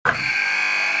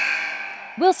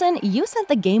Wilson, you sent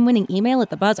the game-winning email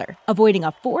at the buzzer, avoiding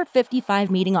a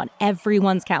 4:55 meeting on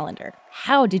everyone's calendar.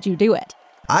 How did you do it?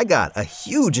 I got a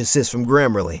huge assist from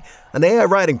Grammarly, an AI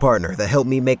writing partner that helped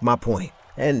me make my point.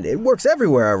 And it works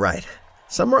everywhere I write.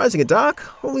 Summarizing a doc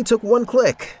only took one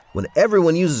click. When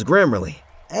everyone uses Grammarly,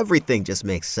 everything just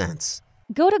makes sense.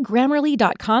 Go to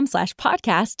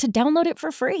Grammarly.com/podcast to download it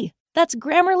for free. That's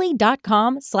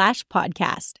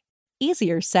Grammarly.com/podcast.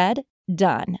 Easier said,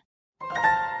 done.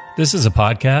 This is a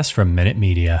podcast from Minute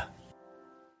Media.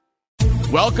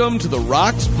 Welcome to the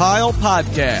Rocks Pile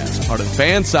Podcast, part of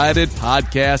Fansided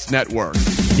Podcast Network.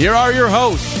 Here are your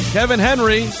hosts, Kevin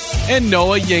Henry and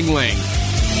Noah Yingling.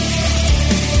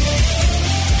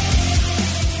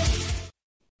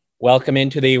 Welcome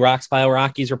into the Rocks Pile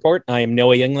Rockies report. I am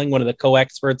Noah Yingling, one of the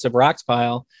co-experts of Rocks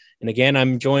Pile. And again,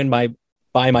 I'm joined by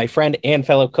my friend and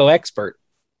fellow co-expert,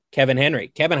 Kevin Henry.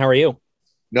 Kevin, how are you?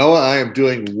 Noah, I am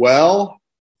doing well.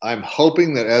 I'm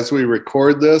hoping that as we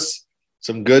record this,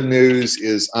 some good news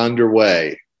is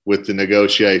underway with the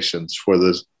negotiations for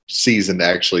the season to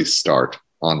actually start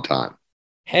on time.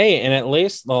 Hey, and at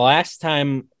least the last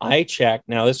time I checked,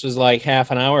 now this was like half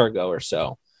an hour ago or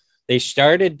so, they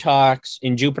started talks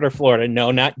in Jupiter, Florida. No,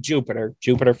 not Jupiter, Florida.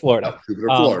 Jupiter, Florida.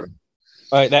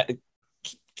 All right,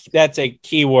 that's a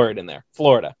key word in there,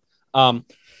 Florida.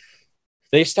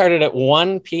 They started at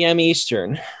 1 p.m.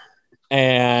 Eastern,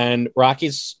 and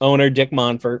Rockies owner Dick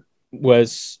Monfort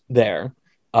was there.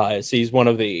 So he's one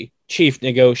of the chief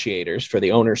negotiators for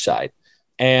the owner's side.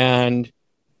 And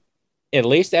at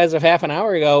least as of half an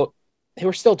hour ago, they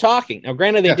were still talking. Now,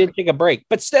 granted, they did take a break,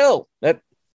 but still,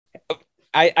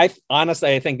 I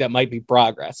honestly, I think that might be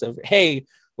progress of, hey,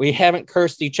 we haven't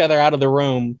cursed each other out of the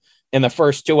room in the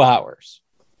first 2 hours.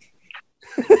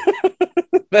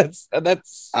 that's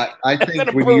I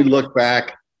think when you look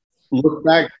back,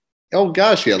 oh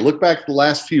gosh, yeah, look back the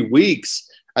last few weeks.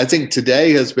 I think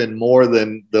today has been more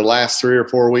than the last 3 or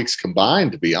 4 weeks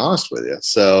combined, to be honest with you.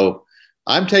 So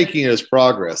I'm taking it as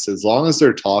progress. As long as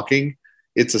they're talking,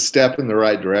 it's a step in the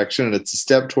right direction. And it's a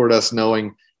step toward us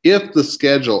knowing if the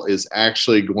schedule is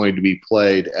actually going to be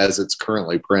played as it's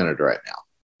currently printed right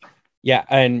now. Yeah.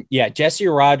 And yeah, Jesse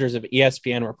Rogers of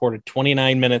ESPN reported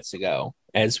 29 minutes ago,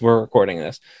 as we're recording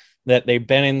this, that they've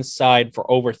been inside for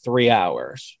over 3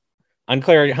 hours.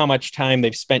 Unclear how much time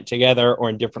they've spent together or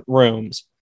in different rooms,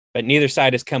 but neither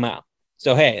side has come out.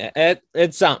 So, hey,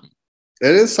 it's something.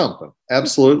 It is something.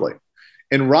 Absolutely.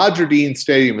 And Roger Dean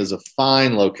Stadium is a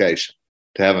fine location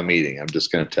to have a meeting. I'm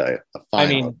just going to tell you.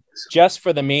 Location. Just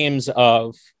for the memes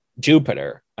of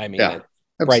Jupiter, right there.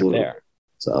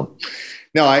 So,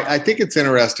 no, I think it's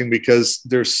interesting because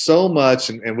there's so much,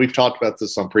 and we've talked about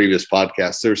this on previous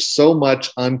podcasts, there's so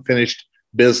much unfinished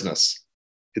business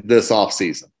this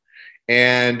offseason.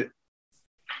 And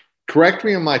correct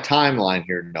me on my timeline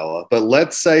here, Noah, but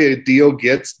let's say a deal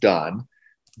gets done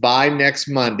by next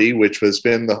Monday, which has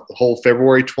been the whole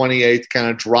February 28th kind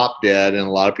of drop dead in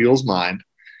a lot of people's mind.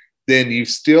 Then you've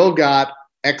still got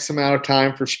X amount of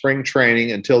time for spring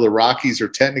training until the Rockies are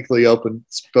technically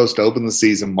supposed to open the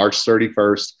season March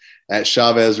 31st at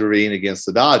Chavez Ravine against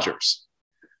the Dodgers.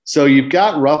 So you've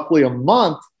got roughly a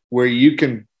month where you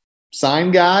can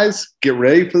sign guys, get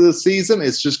ready for the season.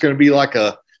 It's just going to be like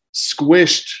a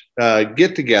squished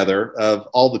get-together of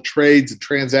all the trades and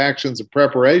transactions and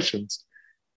preparations.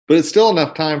 But it's still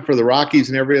enough time for the Rockies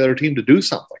and every other team to do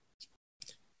something.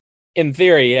 In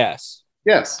theory, yes.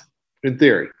 Yes, in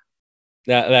theory.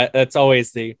 That's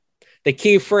always the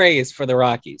key phrase for the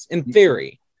Rockies. In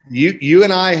theory. You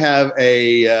and I have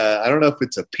I don't know if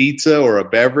it's a pizza or a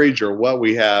beverage or what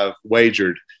we have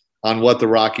wagered on what the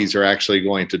Rockies are actually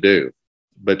going to do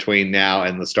between now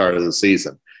and the start of the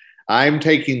season. I'm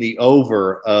taking the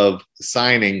over of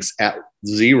signings at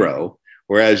 0,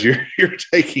 whereas you're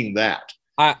taking that.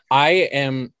 I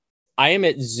am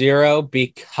at 0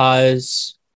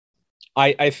 because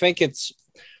I think it's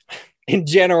in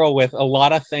general with a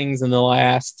lot of things in the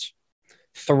last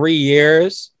 3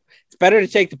 years, it's better to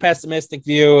take the pessimistic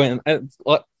view and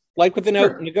like with the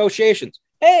negotiations.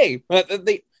 Hey,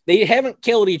 they haven't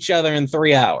killed each other in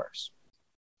 3 hours.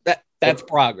 That's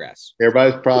progress.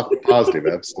 Everybody's positive,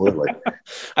 absolutely.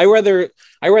 I rather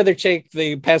take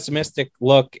the pessimistic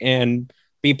look and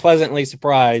be pleasantly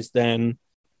surprised than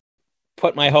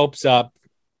put my hopes up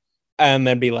and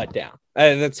then be let down.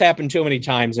 That's happened too many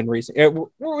times in recent,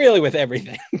 really with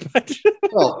everything.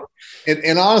 Well,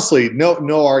 and honestly,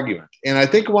 no argument. And I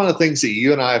think one of the things that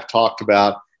you and I have talked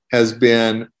about has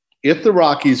been if the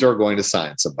Rockies are going to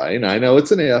sign somebody, and I know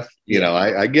it's an if,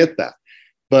 I get that.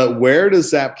 But where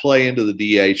does that play into the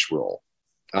DH role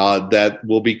that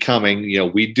will be coming?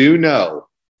 We do know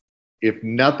if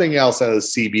nothing else out of the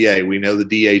CBA, we know the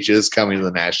DH is coming to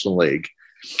the National League.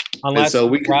 Unless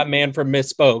Rob Manfred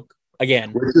misspoke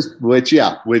again. Which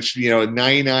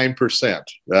 99%.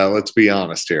 Let's be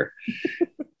honest here.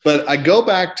 But I go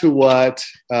back to what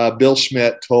Bill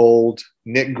Schmidt told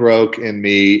Nick Groke and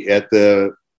me at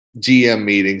the GM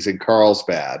meetings in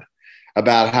Carlsbad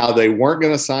about how they weren't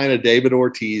going to sign a David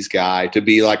Ortiz guy to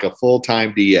be like a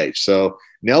full-time DH. So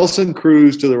Nelson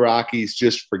Cruz to the Rockies,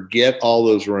 just forget all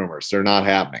those rumors. They're not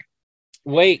happening.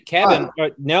 Wait, Kevin,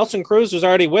 Nelson Cruz was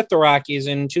already with the Rockies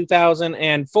in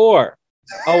 2004.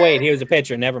 Oh, wait, he was a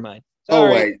pitcher. Never mind.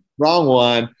 Sorry. Oh, wait, wrong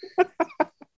one.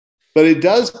 But it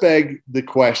does beg the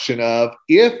question of,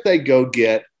 if they go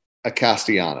get a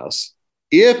Castellanos,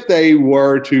 if they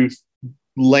were to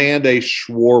land a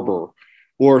Schwarber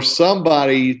or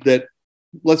somebody that,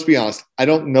 let's be honest, I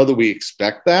don't know that we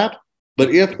expect that, but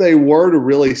if they were to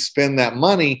really spend that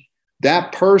money,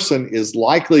 that person is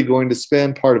likely going to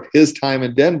spend part of his time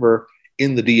in Denver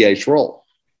in the DH role.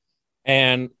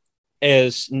 And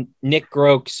as Nick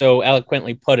Groke so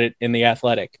eloquently put it in The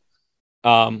Athletic,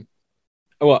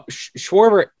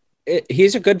 Schwarber,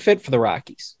 he's a good fit for the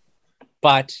Rockies,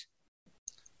 but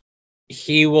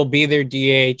he will be their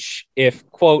DH if,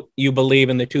 quote, you believe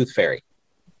in the tooth fairy.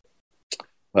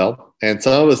 Well, and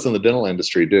some of us in the dental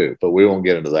industry do, but we won't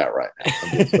get into that right now.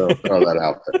 I'm just throw that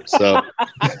out there. So,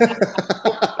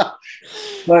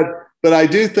 but I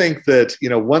do think that,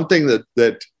 one thing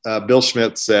that Bill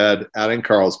Schmidt said out in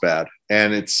Carlsbad,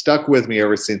 and it stuck with me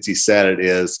ever since he said it,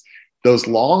 is those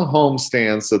long home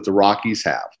stands that the Rockies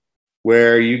have,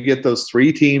 where you get those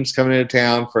 3 teams coming into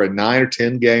town for a 9 or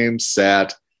 10 game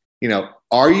set.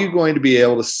 Are you going to be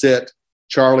able to sit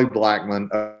Charlie Blackmon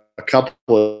a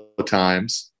couple of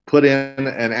times, put in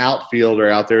an outfielder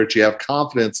out there that you have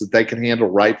confidence that they can handle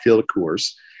right field of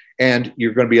course, and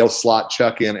you're going to be able to slot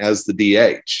Chuck in as the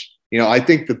DH? I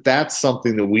think that that's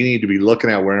something that we need to be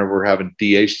looking at whenever we're having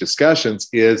DH discussions.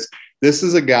 Is this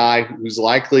is a guy who's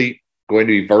likely going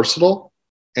to be versatile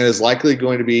and is likely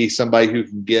going to be somebody who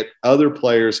can get other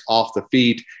players off the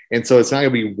feet. And so it's not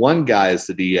going to be one guy as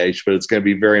the DH, but it's going to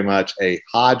be very much a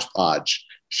hodgepodge,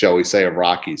 shall we say, of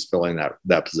Rockies filling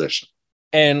that position.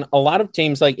 And a lot of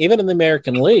teams, like even in the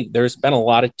American League, there's been a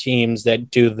lot of teams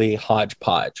that do the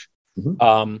hodgepodge.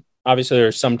 Mm-hmm. Obviously,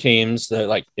 there's some teams that,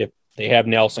 like, if they have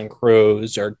Nelson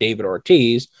Cruz or David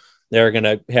Ortiz, they're going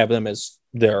to have them as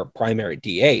their primary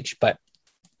DH. But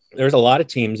there's a lot of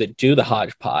teams that do the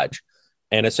hodgepodge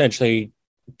and essentially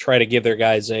try to give their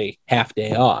guys a half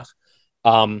day off.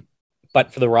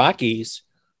 But for the Rockies,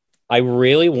 I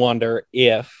really wonder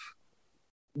if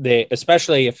they,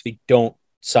 especially if they don't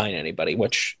sign anybody,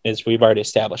 which, as we've already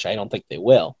established, I don't think they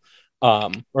will,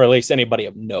 or at least anybody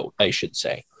of note, I should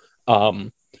say.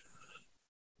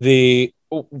 The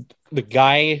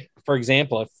guy, for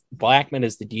example, if Blackmon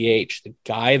is the DH, the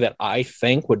guy that I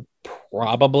think would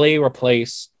probably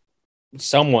replace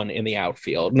someone in the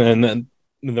outfield, and then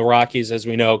the Rockies, as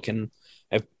we know, can,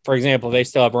 if, for example, they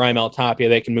still have Raimel Tapia,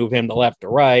 they can move him to left or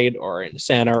right or in the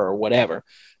center or whatever,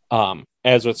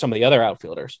 as with some of the other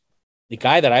outfielders. The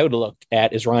guy that I would look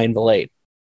at is Ryan Vilade,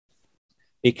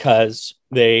 because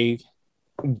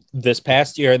this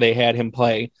past year they had him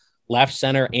play left,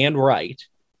 center, and right.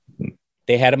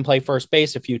 They had him play first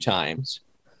base a few times.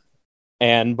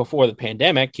 And before the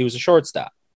pandemic, he was a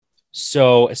shortstop.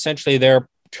 So essentially they're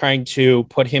trying to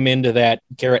put him into that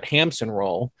Garrett Hampson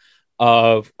role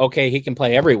of, okay, he can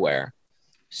play everywhere.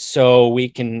 So we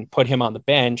can put him on the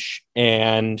bench.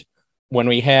 And when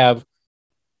we have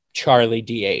Charlie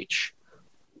DH,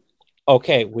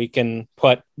 okay, we can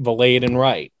put Vilade in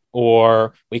right,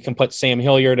 or we can put Sam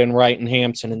Hilliard in right and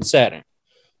Hampson in center,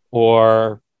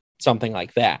 or something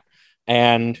like that.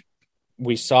 And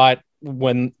we saw it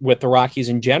with the Rockies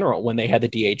in general when they had the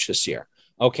DH this year.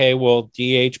 Okay, we'll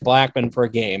DH Blackmon for a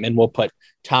game, and we'll put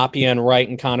Tapia in right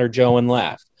and Connor Joe in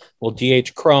left. We'll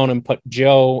DH Cron and put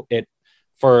Joe at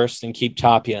first and keep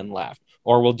Tapia in left.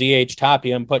 Or we'll DH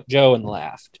Tapia and put Joe in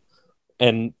left.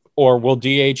 Or we'll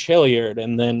DH Hilliard,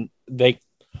 and then they,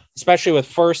 especially with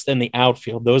first and the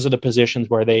outfield, those are the positions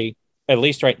where they, at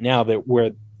least right now,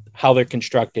 where how they're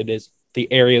constructed is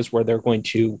the areas where they're going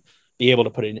to be able to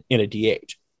put in a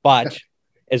DH. But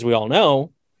as we all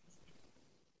know,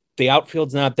 the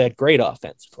outfield's not that great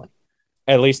offensively.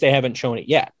 At least they haven't shown it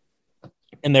yet.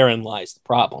 And therein lies the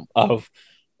problem of,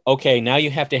 okay, now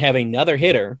you have to have another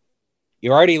hitter.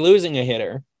 You're already losing a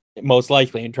hitter, most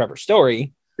likely in Trevor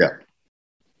Story. Yeah.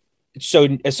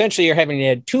 So essentially you're having to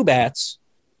add 2 bats,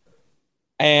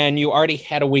 and you already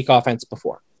had a weak offense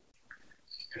before.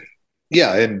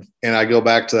 Yeah, and I go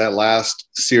back to that last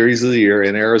series of the year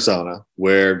in Arizona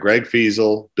where Greg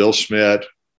Fiesel, Bill Schmidt,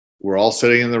 we're all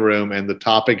sitting in the room, and the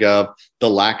topic of the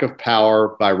lack of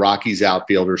power by Rockies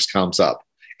outfielders comes up.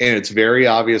 And it's very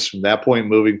obvious from that point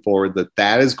moving forward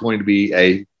that is going to be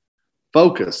a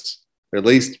focus, or at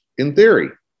least in theory,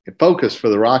 a focus for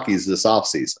the Rockies this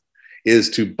offseason,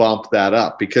 is to bump that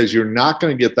up because you're not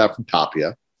going to get that from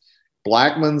Tapia.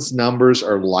 Blackmon's numbers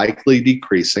are likely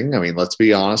decreasing. I mean, let's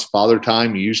be honest, Father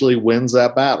Time usually wins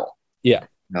that battle. Yeah.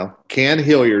 Can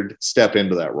Hilliard step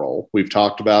into that role? We've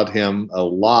talked about him a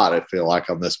lot, I feel like,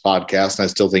 on this podcast, and I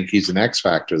still think he's an X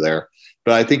factor there.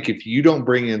 But I think if you don't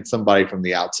bring in somebody from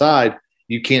the outside,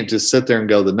 you can't just sit there and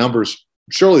go, the numbers,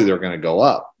 surely they're going to go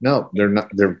up. No, they're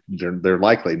not. They're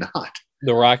likely not.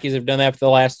 The Rockies have done that for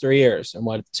the last 3 years, and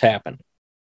what's happened?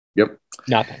 Yep.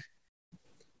 Nothing.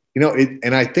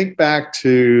 And I think back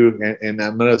to, and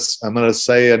I'm gonna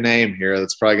say a name here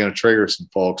that's probably going to trigger some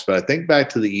folks, but I think back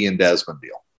to the Ian Desmond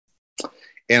deal.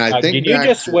 And I think did you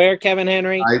just swear, Kevin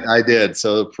Henry? I did.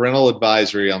 So parental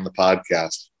advisory on the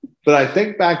podcast. But I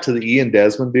think back to the Ian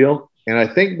Desmond deal, and I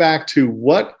think back to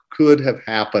what could have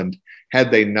happened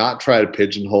had they not tried to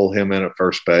pigeonhole him in at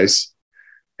first base,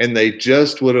 and they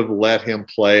just would have let him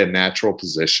play a natural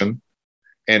position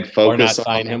and focus or not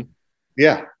sign him.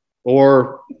 Yeah.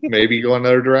 Or maybe go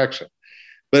another direction.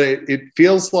 But it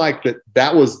feels like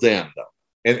that was then, though.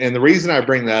 And the reason I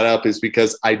bring that up is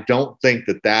because I don't think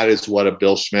that is what a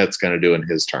Bill Schmidt's going to do in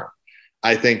his term.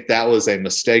 I think that was a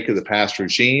mistake of the past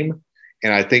regime.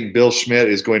 And I think Bill Schmidt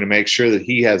is going to make sure that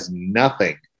he has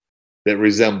nothing that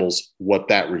resembles what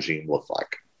that regime looked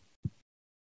like.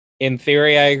 In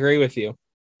theory, I agree with you.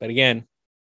 But again,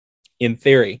 in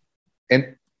theory.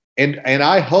 And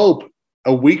I hope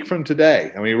a week from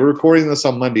today, I mean, we're recording this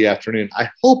on Monday afternoon.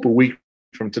 I hope a week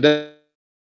from today,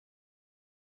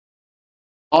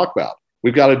 talk about.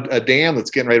 We've got a dam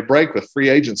that's getting ready to break with free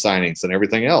agent signings and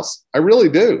everything else. I really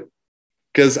do.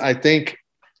 Because I think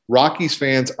Rockies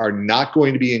fans are not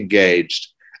going to be engaged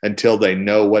until they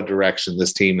know what direction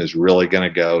this team is really going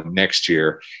to go next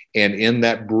year. And in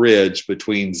that bridge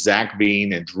between Zach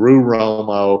Bean and Drew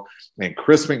Romo and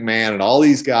Chris McMahon and all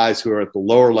these guys who are at the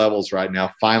lower levels right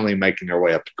now, finally making their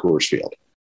way up to Coors Field.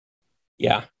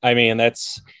 Yeah. I mean,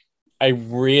 I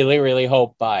really, really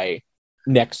hope by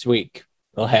next week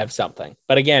they'll have something.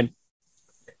 But again,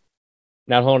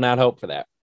 not holding out hope for that.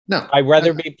 No. I'd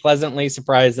rather be pleasantly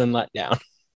surprised than let down.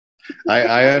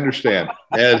 I understand.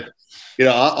 And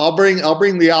I'll bring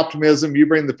the optimism, you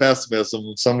bring the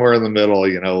pessimism, somewhere in the middle,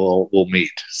 we'll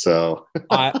meet. So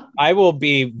I will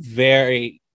be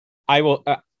I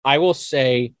will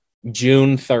say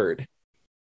June 3rd.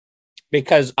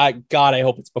 Because I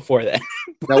hope it's before that.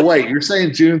 Now wait, you're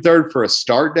saying June 3rd for a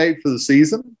start date for the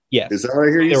season? Yes. Is that what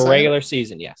I hear you saying? The regular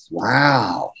season, yes.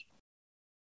 Wow.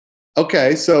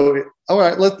 Okay, so all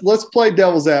right, let's play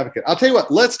devil's advocate. I'll tell you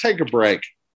what, let's take a break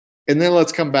and then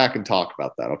let's come back and talk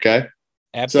about that, okay?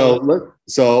 Absolutely.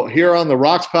 So here on the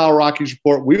Rox Pile Rockies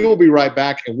Report, we will be right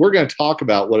back, and we're going to talk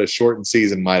about what a shortened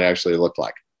season might actually look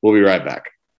like. We'll be right back.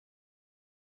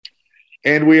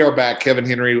 And we are back, Kevin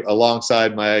Henry,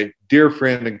 alongside my dear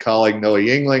friend and colleague, Noah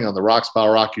Yingling, on the Rox Pile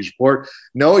Rockies Report.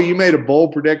 Noah, you made a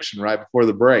bold prediction right before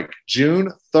the break.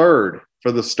 June 3rd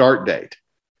for the start date.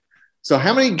 So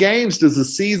how many games does the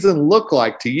season look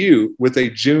like to you with a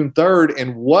June 3rd,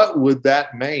 and what would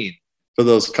that mean for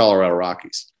those Colorado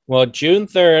Rockies? Well, June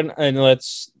 3rd, and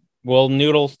we'll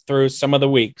noodle through some of the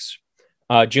weeks.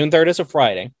 June 3rd is a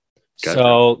Friday. Gotcha.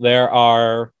 So there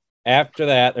are, after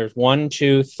that, there's 1,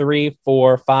 2, 3,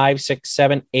 4, 5, 6,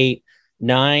 7, 8,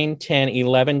 9, 10,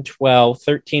 11, 12,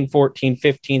 13, 14,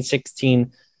 15,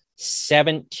 16,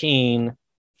 17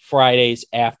 Fridays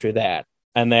after that.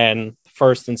 And then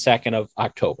 1st and 2nd of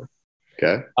October.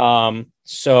 Okay.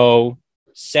 So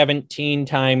 17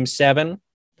 times 7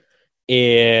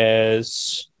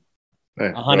 is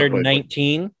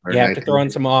 119. You have to throw in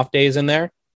some off days in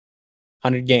there.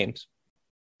 100 games.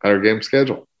 100 game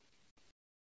schedule.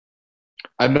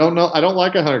 I don't know. I don't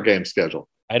like a 100 game schedule.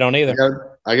 I don't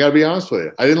either. I got to be honest with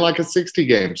you. I didn't like a 60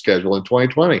 game schedule in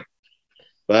 2020.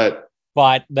 But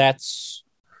that's,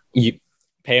 you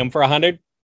pay them for 100,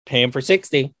 pay them for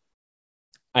 60.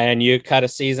 And you cut a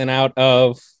season out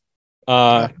of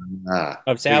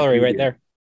salary right there.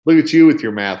 Look at you with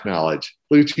your math knowledge.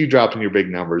 Look at you dropping your big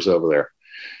numbers over there.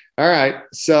 All right.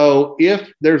 So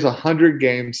if there's 100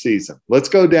 game season, let's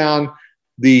go down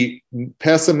the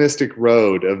pessimistic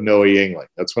road of Noah Yingling.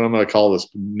 That's what I'm going to call this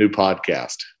new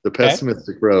podcast, the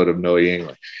pessimistic road of Noah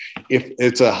Yingling. If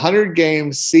it's 100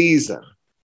 game season,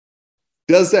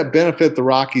 does that benefit the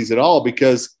Rockies at all?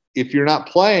 Because if you're not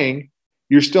playing,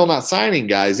 you're still not signing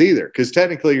guys either, because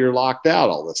technically you're locked out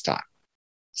all this time.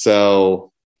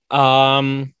 So,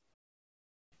 I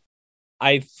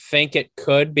think it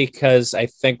could, because I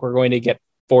think we're going to get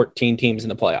 14 teams in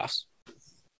the playoffs.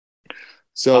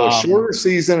 So a shorter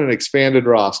season and expanded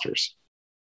rosters.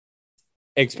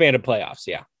 Expanded playoffs,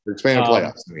 yeah. Expanded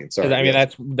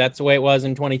playoffs. That's the way it was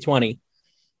in 2020.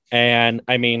 And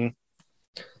I mean,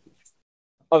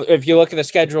 if you look at the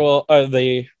schedule of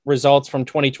the results from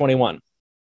 2021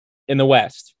 in the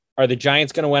West, are the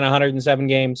Giants going to win 107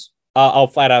 games? I'll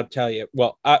flat out tell you.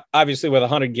 Well, obviously with a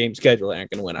 100-game schedule, they aren't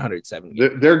going to win 107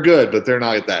 games. They're good, but they're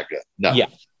not that good. No. Yeah.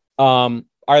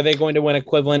 Are they going to win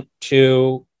equivalent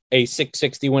to a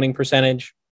 660 winning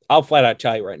percentage? I'll flat out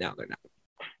tell you right now, they're not.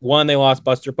 One, they lost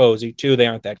Buster Posey. Two, they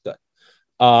aren't that good.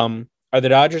 Are the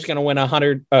Dodgers going to win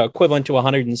 100 equivalent to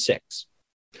 106?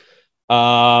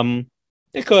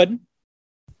 They could,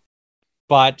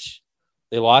 but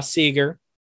they lost Seager.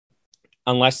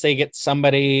 Unless they get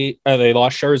somebody, they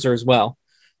lost Scherzer as well.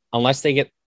 Unless they get,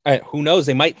 who knows?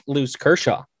 They might lose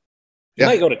Kershaw. They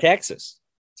might go to Texas.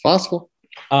 It's possible.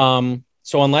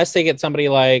 So unless they get somebody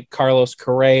like Carlos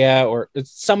Correa or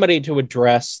somebody to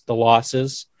address the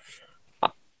losses,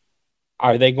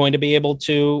 are they going to be able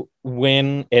to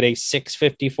win at a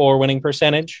 654 winning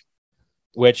percentage,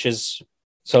 which is,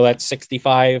 so that's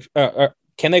 65.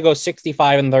 Can they go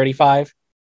 65 and 35?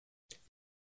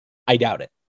 I doubt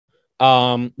it.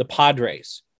 The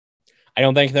Padres, I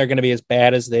don't think they're going to be as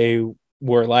bad as they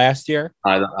were last year.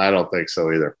 I don't think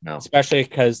so either. No, especially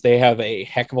because they have a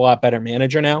heck of a lot better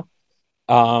manager now.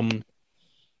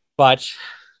 But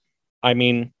I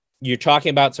mean, you're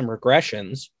talking about some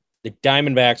regressions. The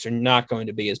Diamondbacks are not going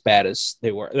to be as bad as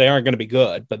they were. They aren't going to be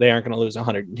good, but they aren't going to lose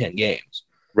 110 games.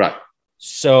 Right.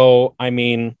 So, I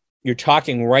mean, you're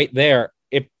talking right there.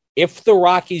 If the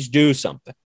Rockies do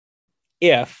something,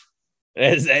 if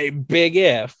as a big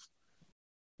if,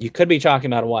 you could be talking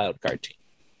about a wild card team.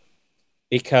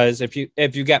 Because if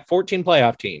you got 14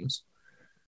 playoff teams,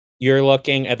 you're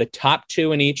looking at the top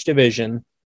two in each division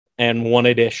and one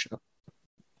additional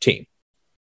team.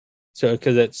 So,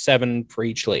 because it's 7 for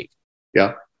each league.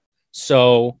 Yeah.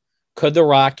 So, could the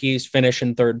Rockies finish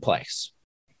in third place?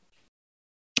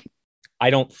 I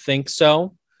don't think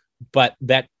so, but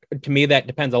that, to me, that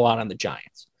depends a lot on the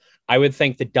Giants. I would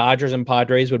think the Dodgers and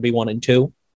Padres would be 1 and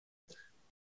 2.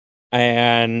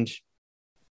 And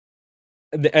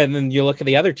then you look at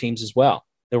the other teams as well.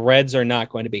 The Reds are not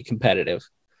going to be competitive.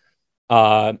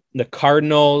 The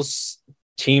Cardinals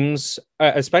teams,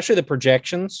 especially the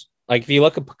projections, like if you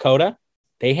look at Pacoda,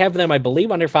 they have them, I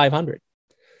believe, under 500.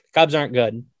 Cubs aren't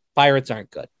good. Pirates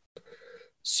aren't good.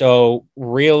 So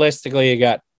realistically, you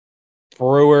got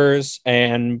Brewers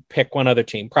and pick one other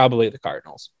team, probably the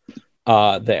Cardinals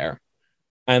there.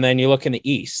 And then you look in the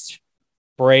East,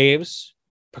 Braves.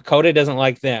 Pacoda doesn't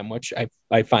like them, which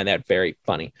I find that very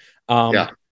funny.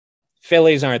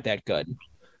 Phillies aren't that good.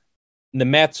 The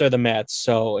Mets are the Mets,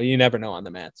 so you never know on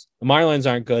the Mets. The Marlins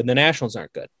aren't good. The Nationals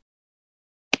aren't good.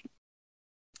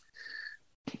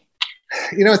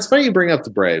 You know, it's funny you bring up the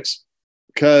Braves,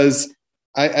 because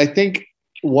I think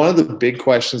one of the big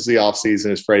questions of the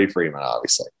offseason is Freddie Freeman,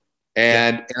 obviously.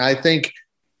 And I think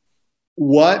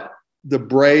what the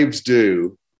Braves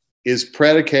do is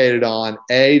predicated on,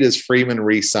 A, does Freeman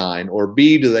re-sign, or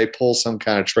B, do they pull some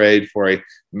kind of trade for a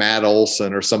Matt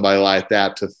Olson or somebody like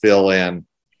that to fill in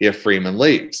if Freeman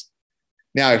leaves.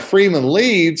 Now, if Freeman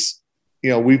leaves, you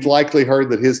know, we've likely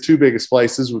heard that his 2 biggest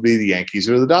places would be the Yankees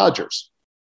or the Dodgers.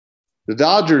 The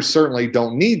Dodgers certainly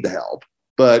don't need the help,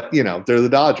 but, you know, they're the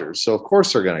Dodgers. So, of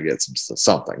course, they're going to get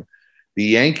something. The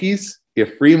Yankees,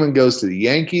 if Freeman goes to the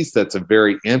Yankees, that's a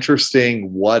very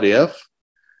interesting what if.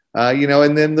 You know,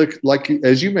 and then like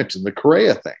as you mentioned, the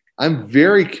Correa thing. I'm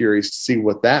very curious to see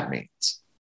what that means.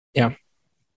 Yeah.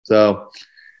 So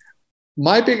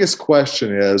my biggest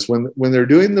question is when they're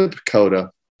doing the Pacoda,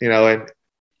 you know, and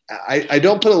I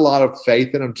don't put a lot of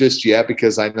faith in them just yet,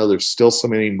 because I know there's still so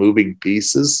many moving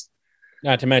pieces.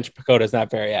 Not to mention Pacoda is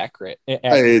not very accurate.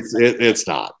 It's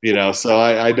not, you know. So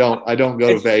I don't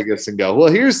go to Vegas and go,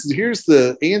 well, here's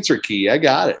the answer key. I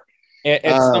got it.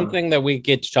 It's something that we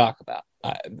get to talk about.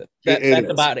 That's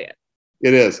about it.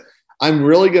 It is. I'm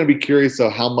really going to be curious, though,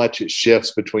 how much it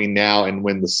shifts between now and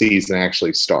when the season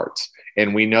actually starts.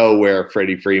 And we know where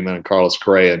Freddie Freeman and Carlos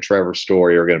Correa and Trevor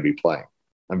Story are going to be playing.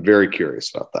 I'm very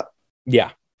curious about that.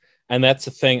 Yeah. And that's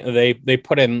the thing. They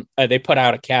put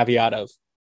out a caveat of,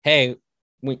 hey,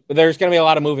 there's going to be a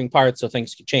lot of moving parts, so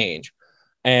things could change.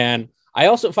 And I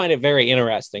also find it very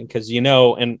interesting because, you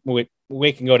know, and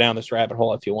we can go down this rabbit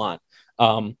hole if you want.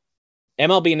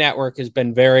 MLB Network has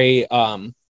been very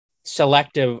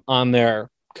selective on their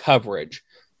coverage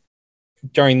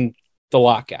during the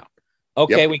lockout.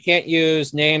 Okay, we can't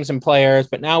use names and players,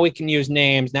 but now we can use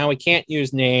names. Now we can't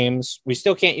use names. We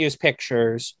still can't use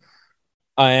pictures.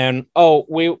 And,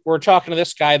 we're talking to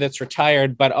this guy that's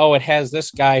retired, but, it has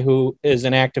this guy who is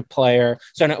an active player.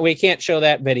 So no, we can't show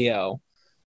that video.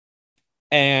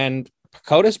 And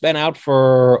PECOTA's been out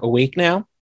for a week now.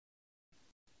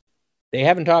 They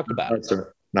haven't talked about it.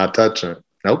 Not touching it.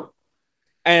 Nope.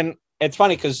 And it's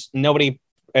funny because nobody,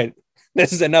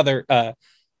 this is another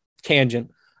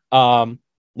tangent.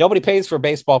 Nobody pays for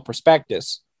baseball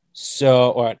prospectus.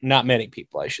 Or not many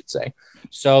people, I should say.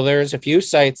 So there's a few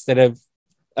sites that have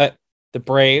the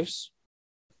Braves,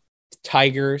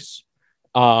 Tigers.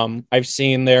 I've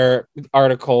seen their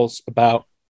articles about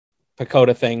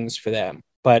PECOTA things for them,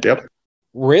 but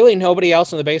really nobody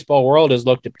else in the baseball world has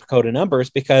looked at PECOTA numbers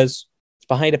because it's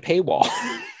behind a paywall.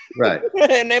 Right.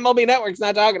 And MLB Network's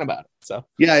not talking about it. So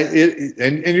yeah,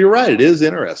 and you're right. It is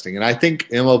interesting. And I think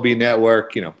MLB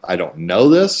Network, I don't know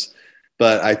this,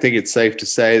 but I think it's safe to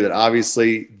say that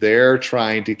obviously they're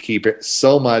trying to keep it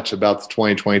so much about the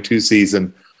 2022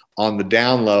 season on the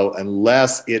down low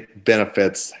unless it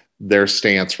benefits their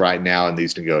stance right now in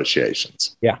these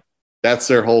negotiations. Yeah. That's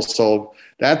their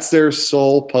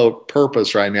sole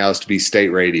purpose right now, is to be state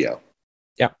radio.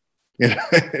 Yeah.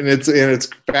 And it's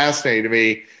fascinating to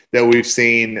me that we've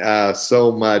seen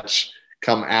so much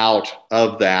come out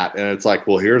of that. And it's like,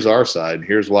 well, here's our side, and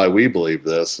here's why we believe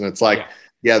this. And it's like,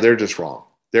 yeah, they're just wrong.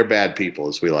 They're bad people,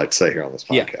 as we like to say here on this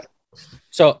podcast. Yeah.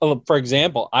 So, for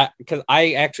example, because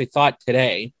I actually thought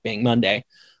today, being Monday,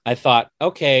 I thought,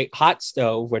 okay, Hot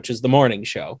Stove, which is the morning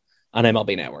show on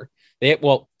MLB Network.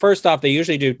 First off, they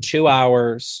usually do 2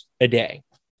 hours a day,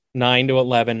 9 to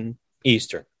 11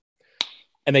 Eastern.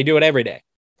 And they do it every day.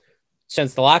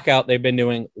 Since the lockout, they've been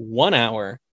doing 1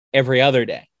 hour every other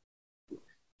day.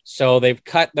 So they've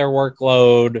cut their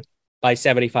workload by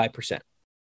 75%.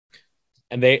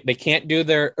 And they can't do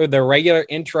their regular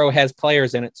intro has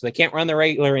players in it, so they can't run the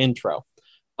regular intro.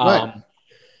 Right.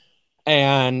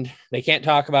 And they can't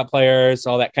talk about players,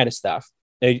 all that kind of stuff.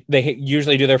 They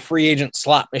usually do their free agent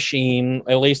slot machine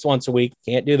at least once a week.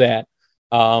 Can't do that.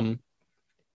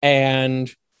 And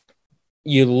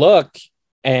you look,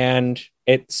 and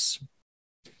it's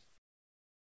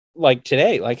like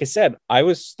today, like I said, I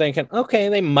was thinking, okay,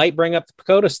 they might bring up the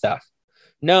PECOTA stuff.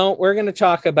 No, we're going to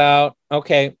talk about,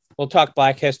 we'll talk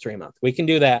Black History Month. We can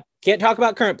do that. Can't talk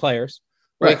about current players.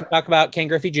 Right. We can talk about Ken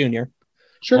Griffey Jr.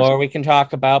 Sure. Or we can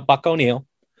talk about Buck O'Neil.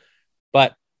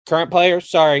 But current players,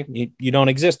 sorry, you don't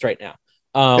exist right now.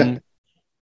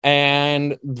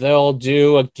 And they'll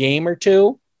do a game or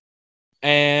two,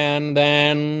 and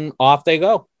then off they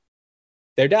go.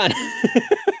 They're done.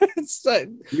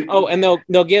 And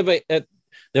they'll give it.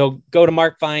 They'll go to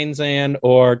Mark Feinsand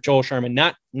or Joel Sherman,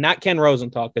 not Ken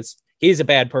Rosenthal, because he's a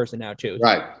bad person now too.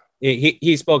 Right.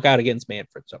 He spoke out against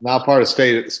Manfred. So not part of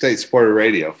state supported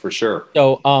radio for sure.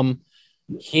 So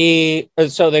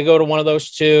so they go to one of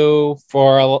those two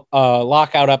for a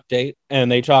lockout update, and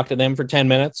they talk to them for 10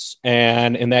 minutes.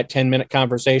 And in that 10-minute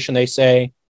conversation, they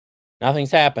say,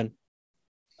 nothing's happened.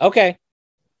 Okay.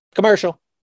 Commercial.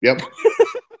 Yep.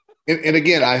 and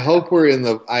again, I hope we're in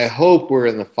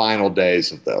the final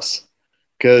days of this,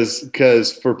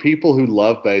 because for people who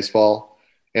love baseball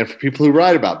and for people who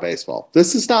write about baseball,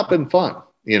 this has not been fun.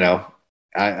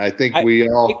 I think we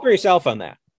all speak for yourself on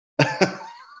that.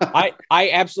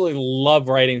 I absolutely love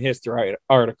writing history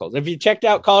articles. If you checked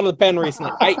out Call to the Pen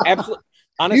recently, I absolutely,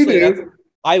 honestly,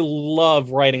 I love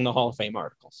writing the Hall of Fame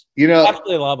articles.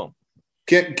 Absolutely love them.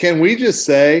 Can we just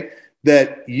say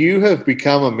that you have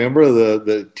become a member of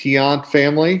the Tiant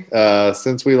family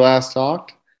since we last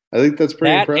talked? I think that's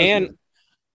pretty impressive.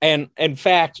 And in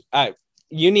fact,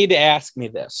 you need to ask me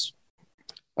this.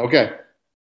 Okay.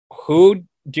 Who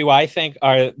do I think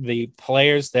are the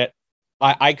players that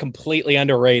I completely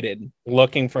underrated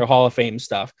looking for Hall of Fame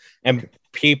stuff, and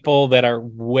people that are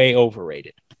way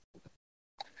overrated?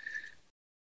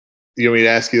 You want me to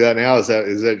ask you that now? Is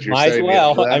that your might as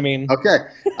well? I mean, okay.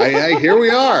 Hey, here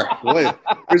we are. Wait,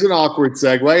 here's an awkward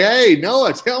segue. Hey,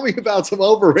 Noah, tell me about some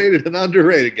overrated and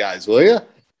underrated guys, will you?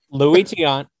 Louis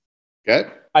Tiant.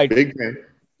 Okay, big fan.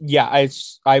 Yeah, I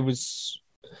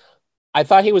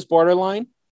thought he was borderline.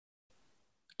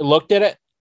 Looked at it,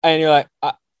 and you're like,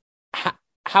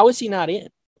 how is he not in?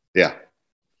 Yeah.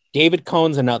 David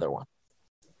Cohn's another one.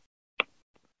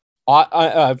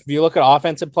 If you look at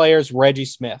offensive players, Reggie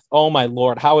Smith. Oh my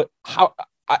Lord,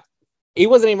 he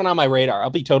wasn't even on my radar. I'll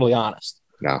be totally honest.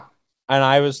 No. And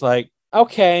I was like,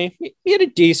 okay, he had a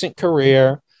decent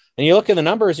career. And you look at the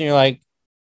numbers, and you're like,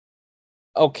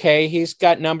 Okay, he's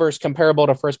got numbers comparable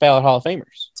to first ballot Hall of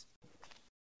Famers.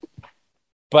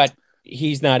 But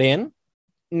he's not in.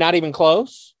 Not even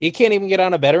close. He can't even get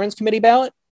on a Veterans Committee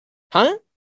ballot. Huh?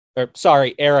 Or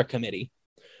sorry, era committee.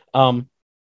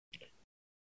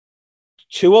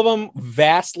 Two of them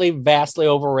vastly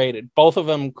overrated. Both of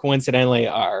them coincidentally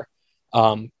are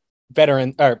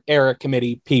veteran or era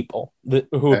committee people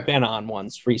who have been on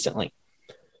ones recently.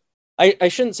 I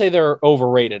shouldn't say they're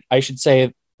overrated. I should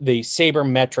say the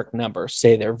sabermetric numbers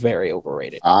say they're very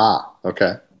overrated.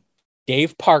 Okay.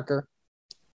 Dave Parker,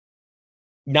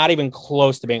 not even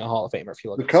close to being a Hall of Famer. If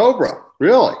you look the Cobra,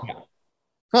 really? Yeah.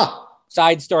 Huh.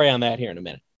 Side story on that here in a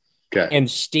minute. Okay. And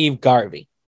Steve Garvey,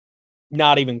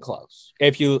 not even close.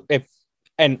 I'll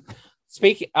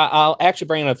actually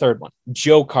bring in a third one.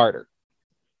 Joe Carter.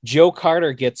 Joe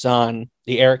Carter gets on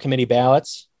the era committee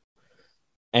ballots,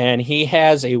 and he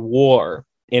has a WAR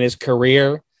in his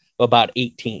career of about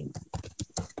 18.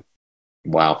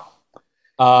 Wow.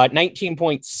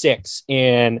 19.6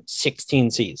 in 16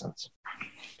 seasons.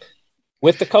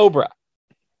 With the Cobra,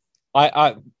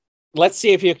 let's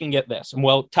see if you can get this, and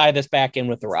we'll tie this back in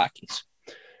with the Rockies.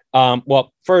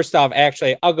 Well, first off,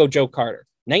 actually, I'll go Joe Carter.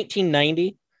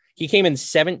 1990, he came in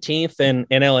 17th in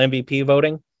NL MVP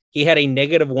voting. He had a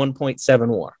negative 1.7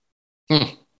 WAR.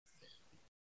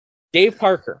 Dave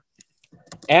Parker,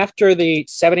 after the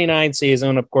 79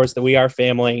 season, of course, the We Are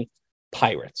Family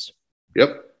Pirates.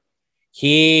 Yep.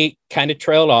 He kind of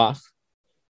trailed off,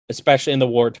 especially in the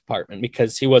WAR department,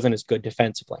 because he wasn't as good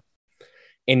defensively.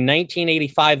 In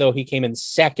 1985, though, he came in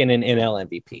second in NL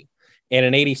MVP. And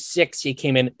in 86, he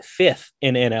came in fifth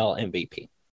in NL MVP.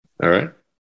 All right.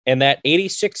 And that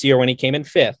 86 year when he came in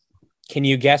fifth, can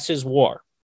you guess his WAR?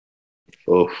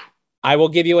 Oof. I will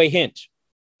give you a hint.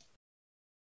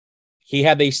 He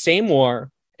had the same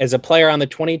WAR as a player on the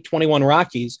 2021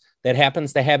 Rockies that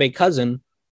happens to have a cousin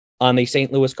on the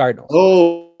St. Louis Cardinals.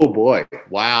 Oh boy.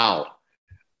 Wow.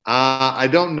 I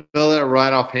don't know that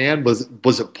right offhand. Was it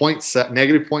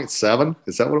negative 0.7?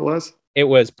 Is that what it was? It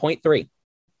was 0.3.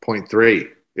 0.3.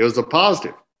 It was a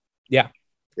positive. Yeah.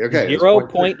 Okay.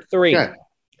 0.3. Okay.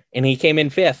 And he came in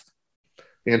fifth.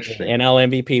 Interesting. In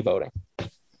NL MVP voting.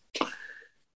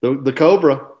 The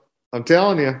Cobra, I'm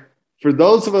telling you, for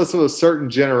those of us of a certain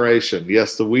generation,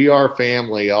 yes, the We Are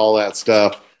Family, all that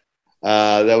stuff,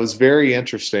 that was very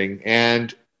interesting.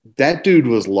 And that dude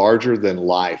was larger than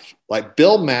life. Like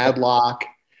Bill Madlock,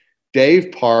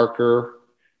 Dave Parker,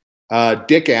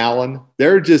 Dick Allen,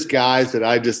 they're just guys that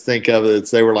I just think of as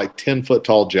they were like 10-foot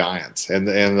tall giants. And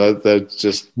that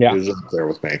just is up there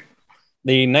with me.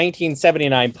 The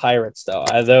 1979 Pirates, though,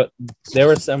 there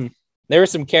were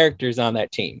some characters on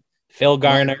that team. Phil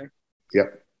Garner.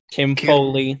 Yep. Tim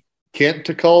Foley. Kent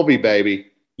Tekulve, baby.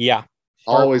 Yeah.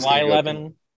 Always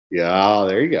Y11. Yeah,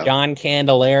 there you go. John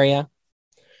Candelaria.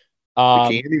 The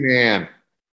Candy Man.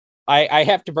 I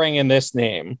have to bring in this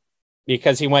name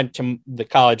because he went to the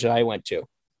college that I went to.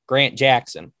 Grant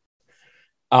Jackson.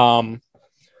 Okay.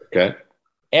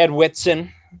 Ed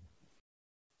Whitson.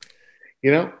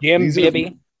 Jim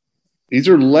Bibby. These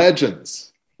are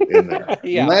legends in there.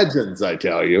 Yeah. Legends, I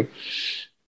tell you.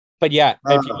 But yeah,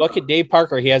 if you look at Dave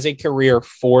Parker, he has a career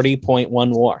 40.1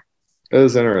 WAR. That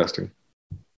is interesting.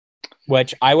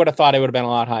 Which I would have thought it would have been a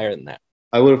lot higher than that.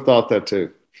 I would have thought that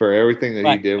too. For everything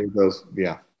that he did with those,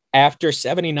 yeah. After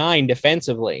 79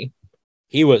 defensively,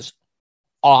 he was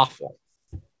awful,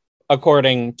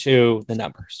 according to the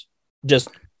numbers. Just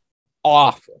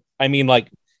awful. I mean,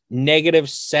 like negative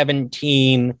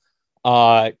 17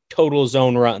 total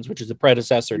zone runs, which is the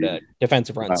predecessor to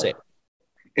defensive run save.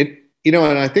 And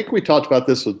I think we talked about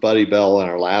this with Buddy Bell in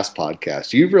our last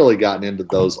podcast. You've really gotten into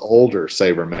those older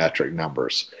sabermetric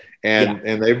numbers,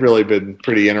 and they've really been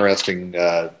pretty interesting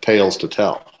tales to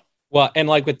tell. Well, and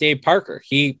like with Dave Parker,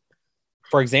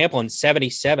 for example, in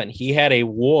 77, he had a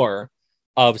WAR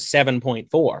of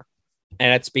 7.4.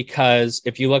 And it's because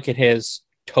if you look at his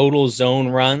total zone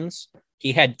runs,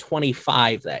 he had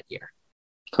 25 that year.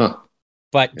 Huh.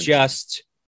 But just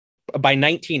by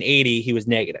 1980, he was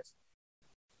negative.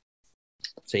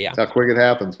 So, yeah. That's how quick it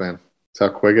happens, man.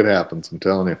 That's how quick it happens. I'm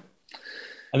telling you.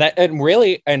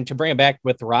 And to bring it back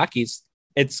with the Rockies,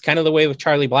 it's kind of the way with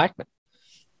Charlie Blackmon.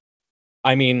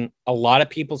 I mean, a lot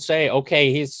of people say,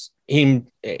 okay,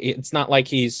 it's not like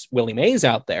he's Willie Mays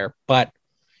out there, but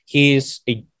he's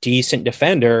a decent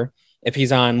defender if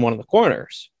he's on one of the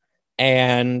corners.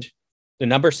 And the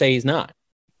numbers say he's not.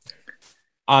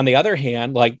 On the other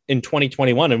hand, like in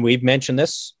 2021, and we've mentioned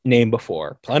this name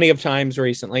before plenty of times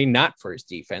recently, not for his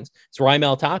defense, it's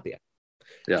Raimel Tapia.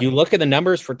 Yeah. If you look at the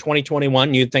numbers for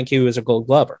 2021, you'd think he was a Gold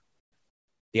Glover.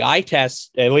 The eye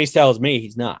test at least tells me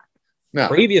he's not. No.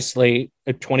 Previously,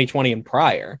 2020 and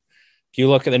prior, if you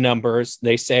look at the numbers,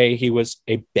 they say he was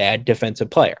a bad defensive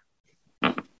player.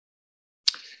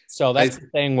 So that's the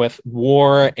thing with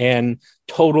WAR and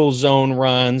total zone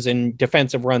runs and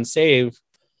defensive run save.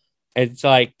 It's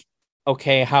like,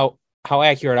 okay, how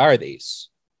accurate are these?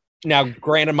 Now,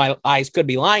 granted, my eyes could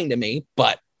be lying to me,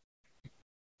 but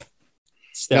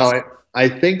still. No, I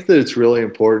think that it's really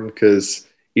important because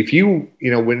if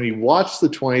when you watch the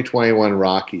 2021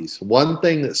 Rockies, one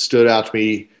thing that stood out to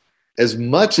me as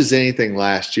much as anything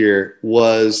last year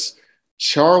was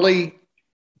Charlie's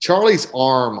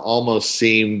arm almost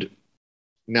seemed,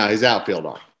 his outfield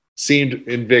arm seemed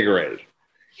invigorated.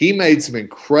 He made some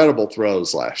incredible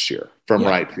throws last year from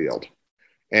right field.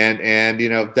 And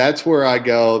that's where I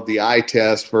go, the eye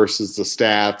test versus the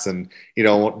stats, and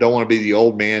don't want to be the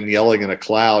old man yelling in a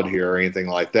cloud here or anything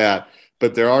like that.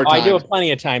 But there are times, I do have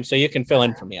plenty of time, so you can fill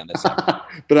in for me on this.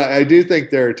 But I do think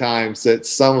there are times that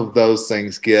some of those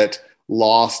things get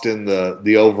lost in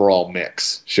the overall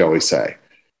mix, shall we say.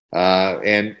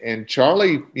 And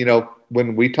Charlie,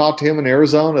 when we talked to him in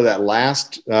Arizona, that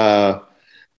last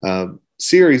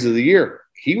series of the year,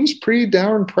 he was pretty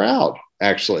darn proud,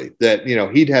 actually, that,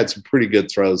 he'd had some pretty good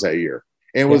throws that year.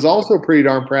 And was also pretty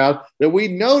darn proud that we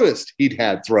noticed he'd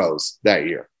had throws that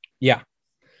year. Yeah.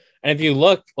 And if you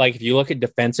look at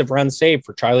defensive run save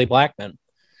for Charlie Blackmon,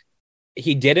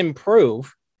 he did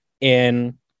improve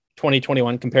in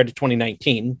 2021 compared to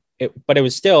 2019, but it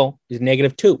was still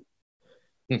 -2.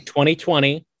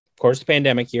 2020, of course, the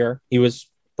pandemic year, he was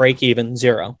break even,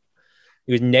 0.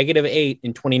 He was -8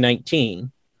 in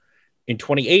 2019. In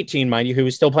 2018, mind you, he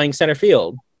was still playing center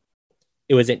field.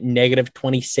 It was at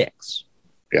 -26.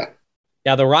 Yeah.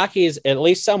 Now, the Rockies at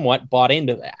least somewhat bought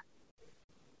into that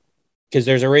because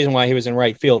there's a reason why he was in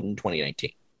right field in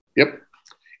 2019. Yep.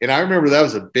 And I remember that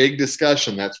was a big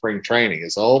discussion that spring training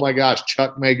is, oh my gosh,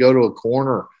 Chuck may go to a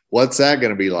corner. What's that going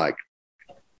to be like?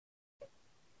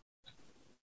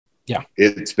 Yeah.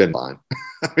 It's been fine.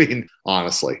 I mean,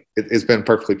 honestly, it's been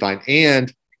perfectly fine.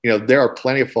 And, there are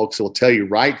plenty of folks who will tell you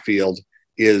right field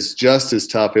is just as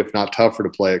tough, if not tougher to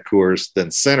play at Coors than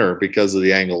center because of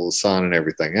the angle of the sun and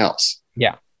everything else.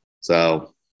 Yeah.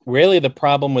 So really the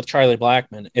problem with Charlie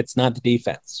Blackmon, it's not the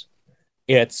defense.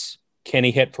 It's can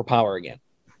he hit for power again?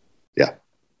 Yeah.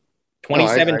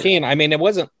 2017, I mean, it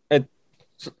wasn't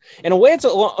in a way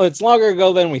it's longer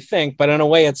ago than we think, but in a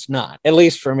way it's not, at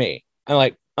least for me. I'm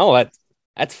like, oh,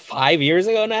 that's 5 years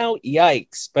ago now.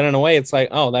 Yikes. But in a way it's like,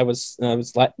 oh, that was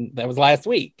last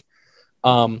week.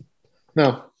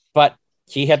 No, but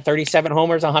he had 37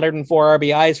 homers, 104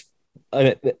 RBIs.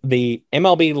 The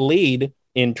MLB lead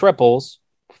in triples,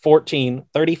 14,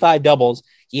 35 doubles.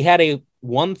 He had a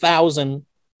 1,000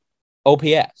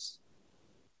 OPS.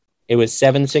 It was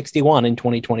 761 in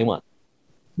 2021.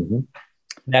 Mm-hmm.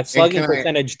 That slugging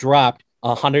percentage dropped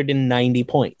 190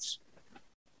 points.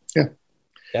 Yeah.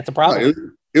 That's a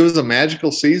problem. It was a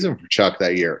magical season for Chuck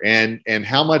that year. And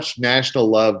how much national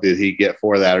love did he get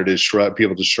for that? Or did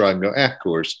people just shrug and go, of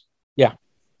course. Yeah.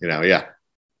 Yeah.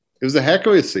 It was a heck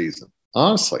of a season,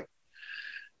 honestly.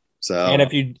 So,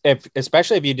 and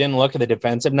especially if you didn't look at the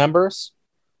defensive numbers,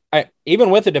 even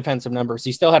with the defensive numbers,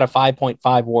 he still had a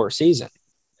 5.5 WAR season.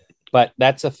 But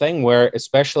that's a thing where,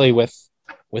 especially with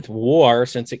WAR,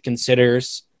 since it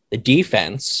considers the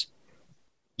defense,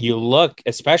 you look,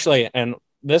 especially, and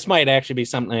this might actually be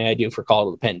something I do for Call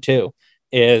to the Pen too,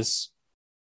 is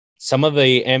some of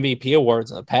the MVP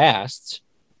awards in the past,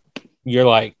 you're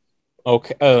like,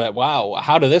 okay, wow,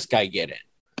 how did this guy get in?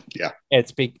 Yeah.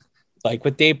 It's like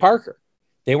with Dave Parker.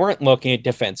 They weren't looking at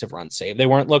defensive run save. They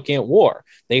weren't looking at WAR.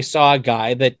 They saw a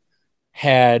guy that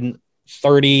had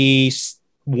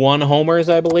 31 homers,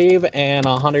 I believe,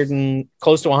 and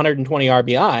close to 120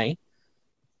 RBI.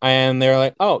 And they're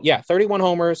like, oh, yeah, 31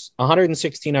 homers,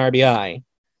 116 RBI.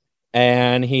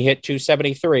 And he hit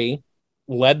 273,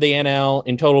 led the NL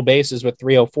in total bases with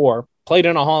 304, played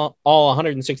in all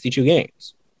 162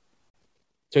 games.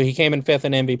 So he came in 5th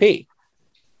in MVP.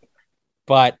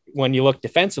 But when you look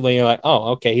defensively, you're like,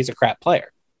 oh, okay, he's a crap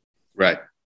player. Right.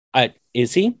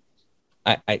 Is he?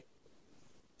 I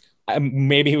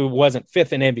maybe he wasn't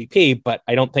 5th in MVP, but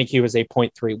I don't think he was a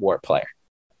 .3 WAR player.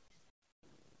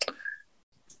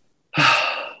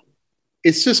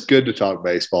 It's just good to talk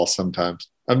baseball sometimes.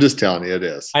 I'm just telling you, it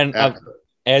is. And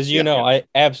as you know, I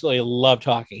absolutely love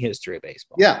talking history of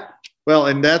baseball. Yeah. Well,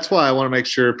 and that's why I want to make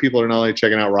sure people are not only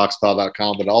checking out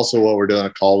rockspile.com, but also what we're doing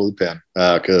at Call to the Pen,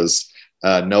 because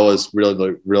Noah's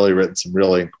really written some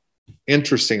really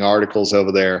interesting articles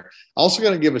over there. Also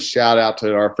going to give a shout out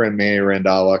to our friend Manny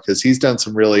Randhawa, because he's done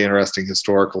some really interesting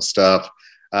historical stuff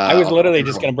I was literally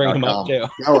just going to bring him up too.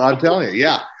 No, I'm telling you,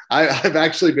 yeah. I've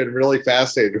actually been really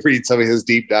fascinated to read some of his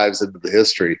deep dives into the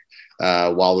history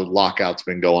while the lockout's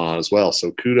been going on as well.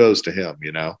 So kudos to him,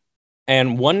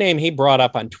 And one name he brought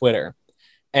up on Twitter,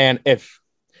 and if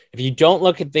you don't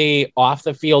look at the off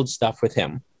the field stuff with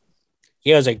him, he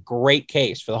has a great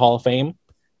case for the Hall of Fame.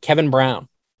 Kevin Brown.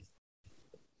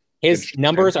 His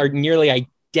numbers are nearly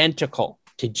identical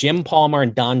to Jim Palmer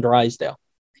and Don Drysdale.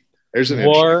 There's an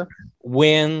WAR,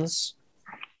 wins,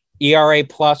 ERA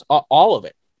plus, all of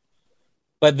it.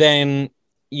 But then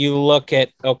you look at,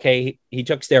 okay, he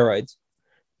took steroids.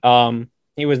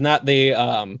 He was not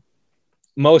the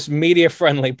most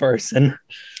media-friendly person.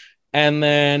 And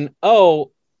then,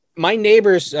 my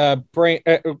neighbor's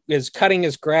is cutting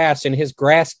his grass, and his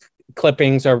grass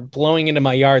clippings are blowing into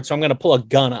my yard, so I'm going to pull a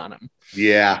gun on him.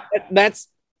 Yeah. That's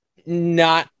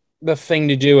not the thing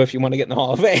to do if you want to get in the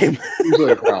Hall of Fame.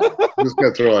 Usually a problem. I'm just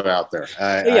going to throw it out there.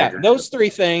 I those three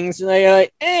things, and you're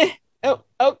like,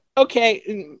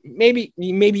 okay, maybe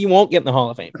you won't get in the Hall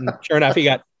of Fame. And sure enough, he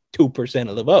got 2%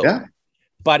 of the vote. Yeah.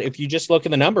 But if you just look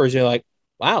at the numbers, you're like,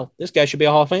 wow, this guy should be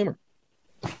a Hall of Famer.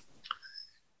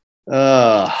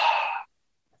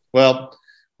 Well,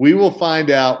 we will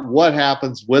find out what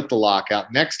happens with the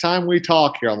lockout next time we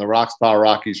talk here on the Rox Pile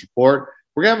Rockies Report.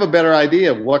 We're going to have a better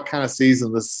idea of what kind of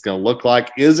season this is going to look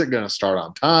like. Is it going to start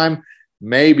on time?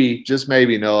 Maybe, just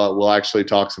maybe, Noah, we'll actually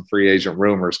talk some free agent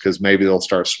rumors because maybe they'll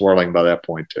start swirling by that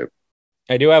point too.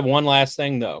 I do have one last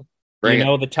thing, though. Bring you it.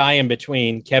 know the tie-in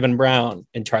between Kevin Brown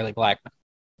and Charlie Blackmon.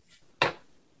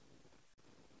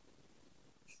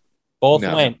 Both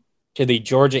went to the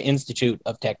Georgia Institute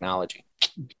of Technology.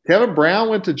 Kevin Brown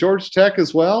went to Georgia Tech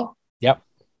as well? Yep.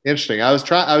 Interesting. I was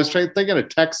thinking of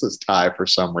Texas tie for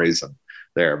some reason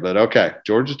there, but okay.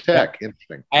 Georgia Tech. Yep.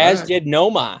 Interesting. As did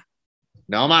Noma.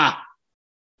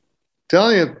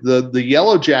 Telling you, the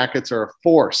Yellow Jackets are a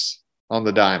force on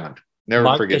the diamond. Never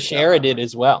Mark forget. Teixeira did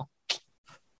as well.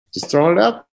 Just throwing it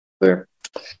out there.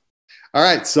 All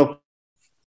right. So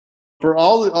for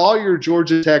all your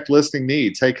Georgia Tech listening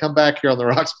needs, hey, come back here on the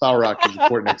Rox Pile Rockies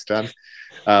Report next time.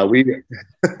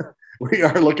 We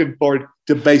are looking forward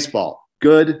to baseball.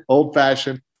 Good,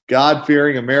 old-fashioned,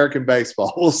 God-fearing American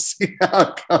baseball. We'll see how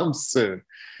it comes soon.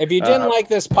 If you didn't like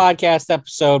this podcast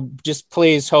episode, just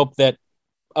please hope that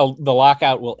the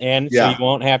lockout will end so you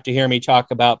won't have to hear me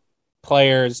talk about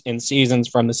players and seasons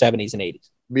from the 70s and 80s.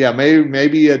 Yeah,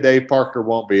 maybe Dave Parker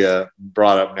won't be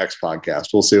brought up next podcast.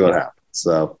 We'll see what happens.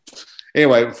 So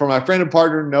anyway, for my friend and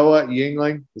partner, Noah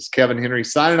Yingling, this is Kevin Henry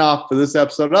signing off for this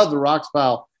episode of the Rox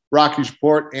Pile Rockies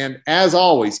Report. And as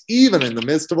always, even in the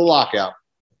midst of a lockout,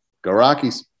 go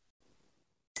Rockies.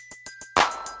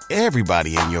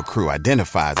 Everybody in your crew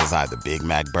identifies as either Big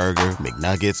Mac Burger,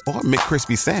 McNuggets, or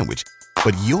McCrispy Sandwich.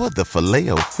 But you're the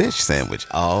Filet-O-Fish Sandwich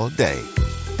all day.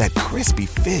 That crispy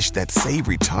fish, that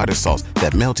savory tartar sauce,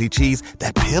 that melty cheese,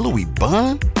 that pillowy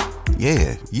bun.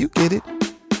 Yeah, you get it.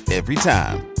 Every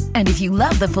time. And if you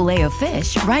love the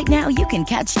Filet-O-Fish, right now you can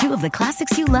catch two of the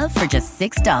classics you love for just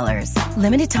 $6.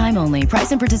 Limited time only.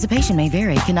 Price and participation may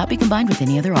vary. Cannot be combined with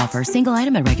any other offer. Single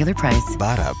item at regular price.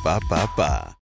 Ba-da-ba-ba-ba.